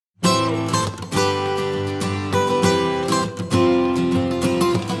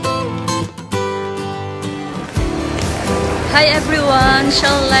Hi everyone,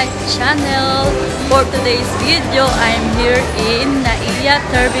 Like channel. For today's video, I'm here in NAIA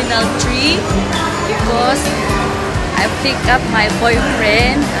Terminal 3 because I picked up my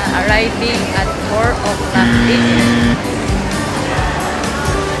boyfriend arriving at 4 o'clock.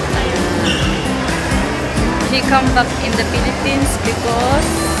 He come back in the Philippines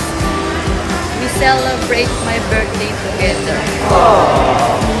because we celebrate my birthday together.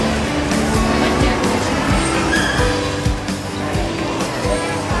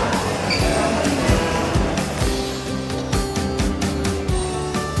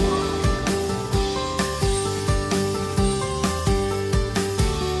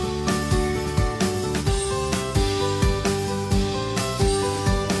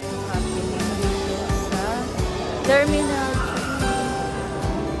 Terminal.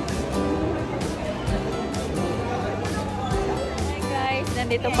 Hi guys,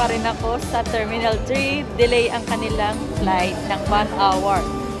 nandito pa rin ako sa Terminal 3. Delay ang kanilang flight ng 1 hour.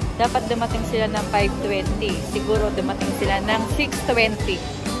 Dapat dumating sila ng 5:20. Siguro dumating sila ng 6:20.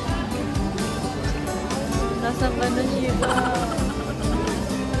 Nasaan ba na siya?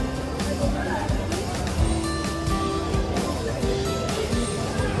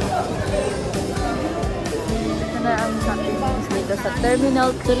 Na ang shopping dito sa Terminal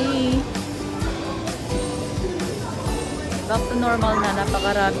 3. Back to normal na,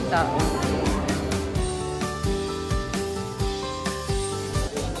 napakaraming tao.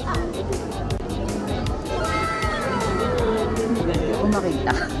 Hindi ko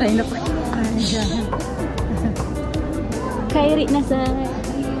makita. Ay na pa. Kairi na sa...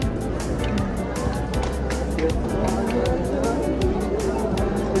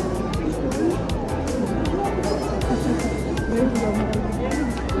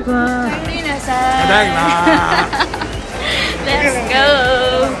 Wow. Let's go.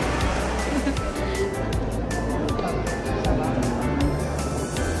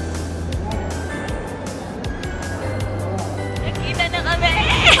 Nakita na kami.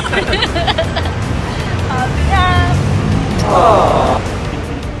 Happy na.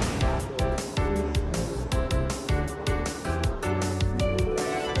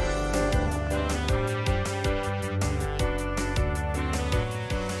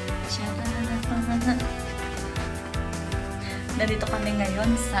 Nandito kami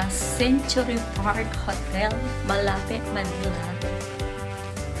ngayon sa Century Park Hotel, malapit Manila.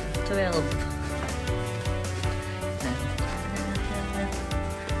 12.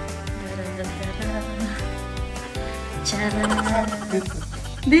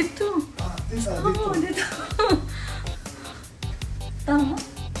 Dito. Oh, dito. Tama.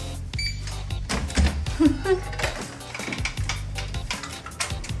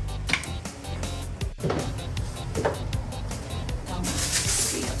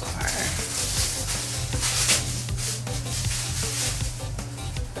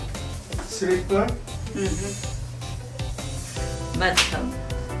 Sleeper? Bathtub.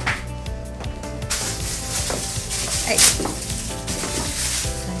 Ay.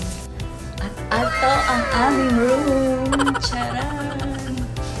 At ito ang aming room. Charan!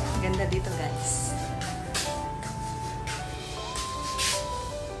 Ganda dito guys.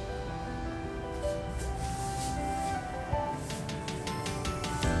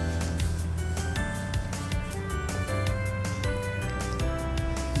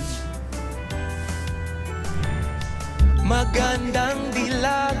 Magandang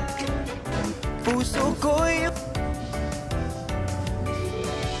dilag, puso ko'y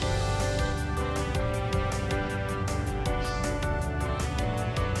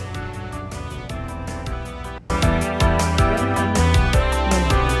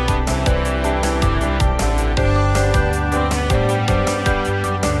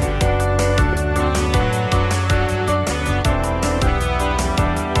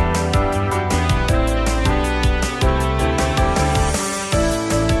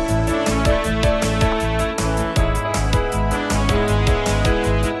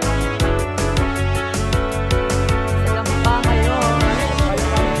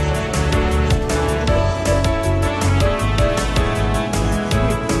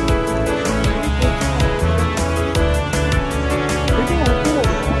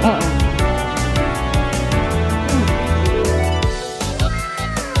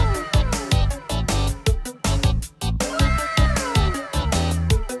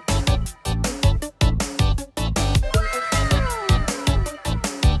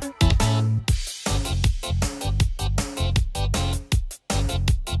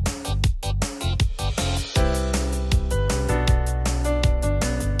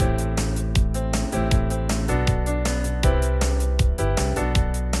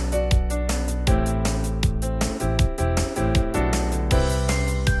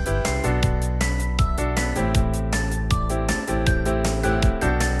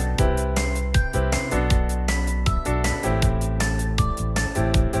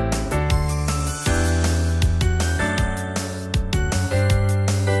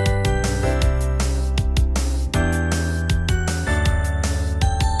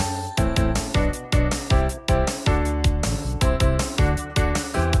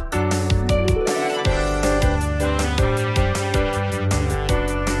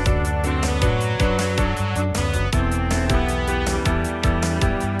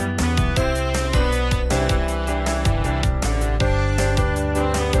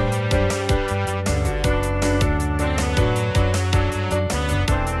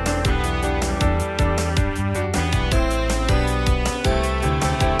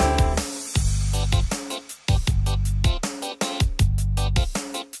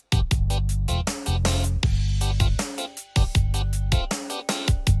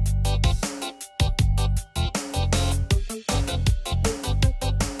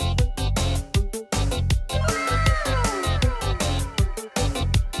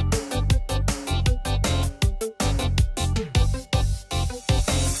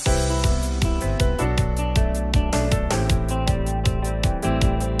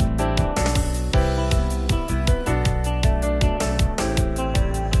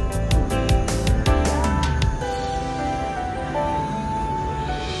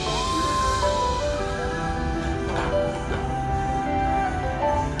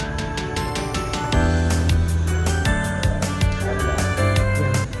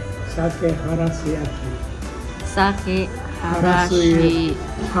Sake harasu yaki. Sake harashi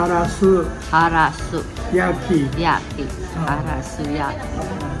harasu Yaki. yaki harasu yaki.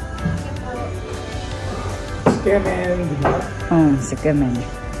 Tsukemen, di ba? Tsukemen.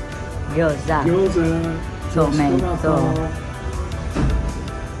 Gyoza. Gyoza. Somen to.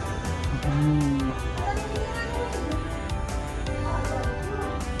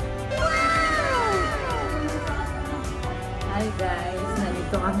 Hi guys,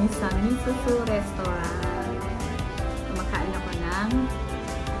 nandito kami sa Misuzu Restaurant. Kumakain ako ng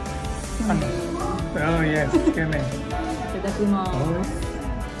Oh yes, tsukemen. Itadakimasu.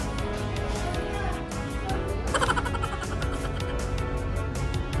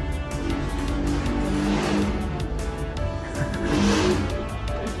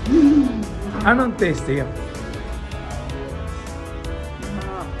 Anong taste yun?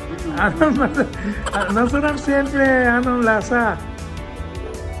 Masarap siyempre. Anong lasa?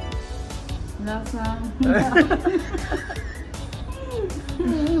 Lasa.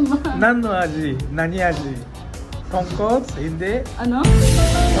 Nano aji? Nani aji? Tonkotsu? Hindi? Ano?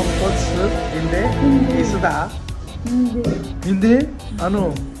 Tonkotsu? Hindi? Isu da? Hindi. Hindi? Ano?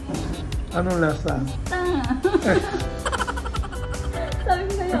 Anong lasa? Tanga. Sabi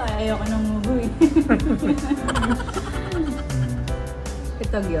ko sa'yo, ayoko nang mugo eh.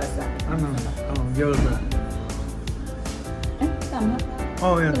 Ito gyoza. Ano? Oh, gyoza. Tama.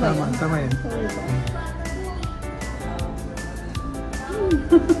 Oh, yan. Tama. Tama yan.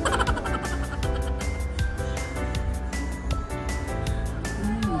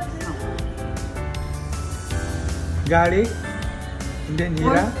 Garlic? Hindi,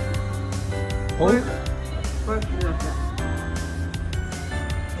 nira? Pork? Pork gyoza.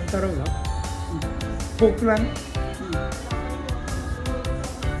 Ang taro ba? Pork lang?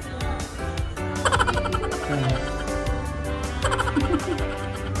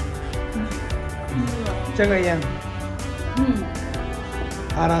 Tsaka yan.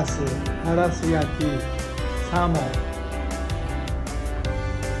 Harasu yaki, salmon.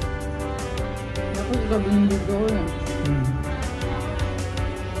 Ako sa binibigyo ko yan.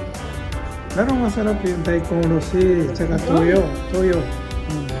 Lalo masarap yung daikon roshi, tsaka toyo. Toyo.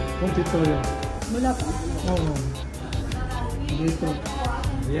 Konti toyo. Wala pa. Oo. Dito.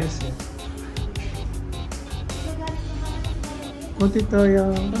 Yes. Konti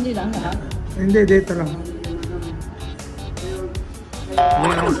toyo. Hindi lang lahat. Hindi, dito lang.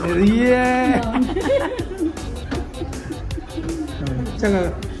 Yes. Yeah!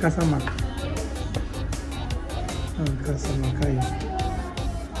 Tsaka kasama. Kasama kayo.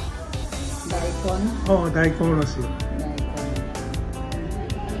 Daikon. Oo, daikon roshi. Daikon.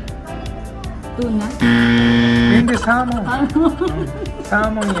 Tuna. Hindi, salmon.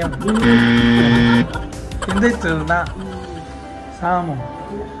 Salmon yan. Hindi, tuna. Salmon.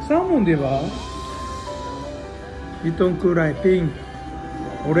 Salmon ではitong kulay pink,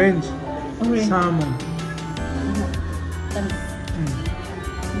 orange, salmon. Tamis.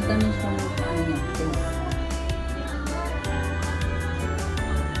 Tamis yung ano niya.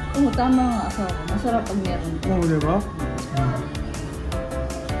 Oo, tama nga ako. Masarap pag meron. Oo, di ba?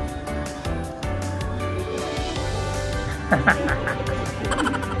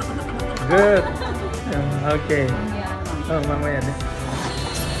 Good. Okay. Oh, mamaya din.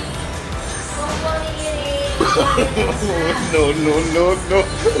 No.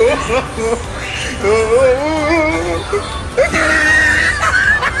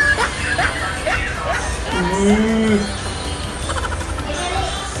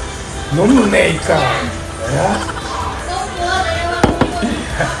 너무 내니까.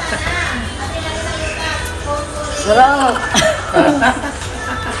 Sarap!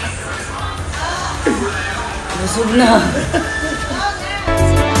 Busog na.